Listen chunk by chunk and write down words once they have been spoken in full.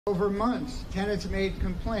Over months, tenants made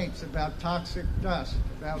complaints about toxic dust,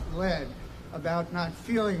 about lead, about not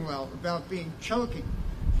feeling well, about being choking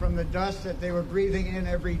from the dust that they were breathing in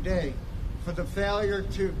every day, for the failure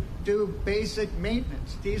to do basic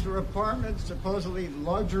maintenance. These were apartments, supposedly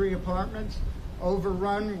luxury apartments,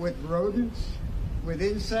 overrun with rodents, with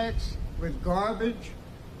insects, with garbage.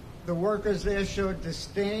 The workers there showed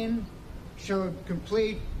disdain, showed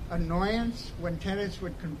complete annoyance when tenants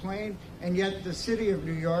would complain, and yet the city of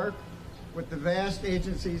New York, with the vast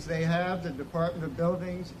agencies they have, the Department of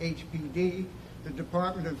Buildings, HPD, the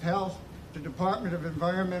Department of Health, the Department of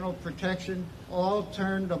Environmental Protection, all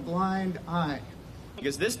turned a blind eye.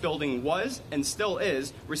 Because this building was and still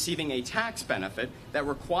is receiving a tax benefit that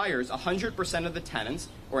requires 100% of the tenants,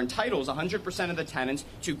 or entitles 100% of the tenants,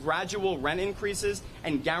 to gradual rent increases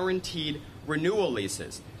and guaranteed renewal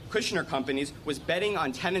leases. Kushner Companies was betting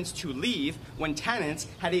on tenants to leave when tenants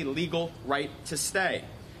had a legal right to stay.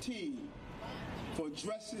 For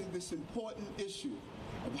addressing this important issue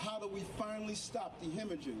of how do we finally stop the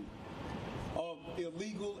hemorrhaging of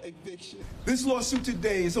illegal eviction. This lawsuit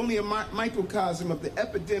today is only a microcosm of the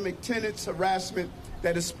epidemic tenants harassment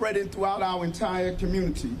that is spreading throughout our entire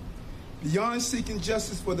community. Beyond seeking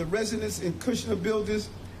justice for the residents in Kushner buildings,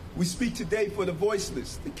 we speak today for the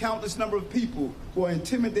voiceless, the countless number of people who are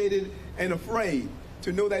intimidated and afraid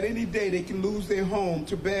to know that any day they can lose their home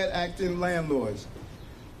to bad acting landlords.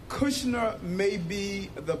 Kushner may be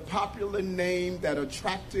the popular name that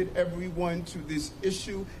attracted everyone to this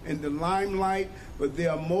issue in the limelight, but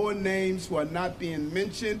there are more names who are not being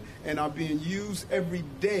mentioned and are being used every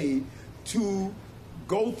day to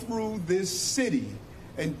go through this city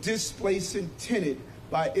and displace a tenant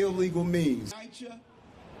by illegal means.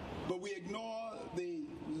 But we ignore the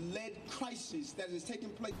lead crisis that is taking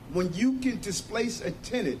place. When you can displace a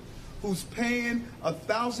tenant who's paying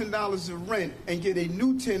 $1,000 of rent and get a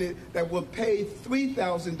new tenant that will pay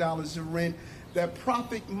 $3,000 of rent, that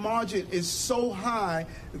profit margin is so high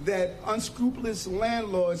that unscrupulous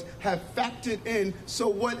landlords have factored in, so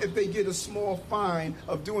what if they get a small fine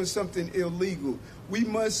of doing something illegal? We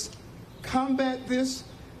must combat this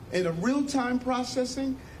in a real-time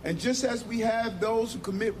processing, and just as we have those who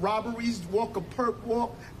commit robberies walk a perp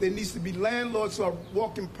walk, there needs to be landlords who are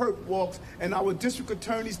walking perp walks, and our district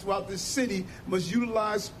attorneys throughout this city must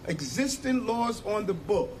utilize existing laws on the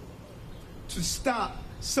book to stop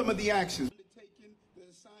some of the actions.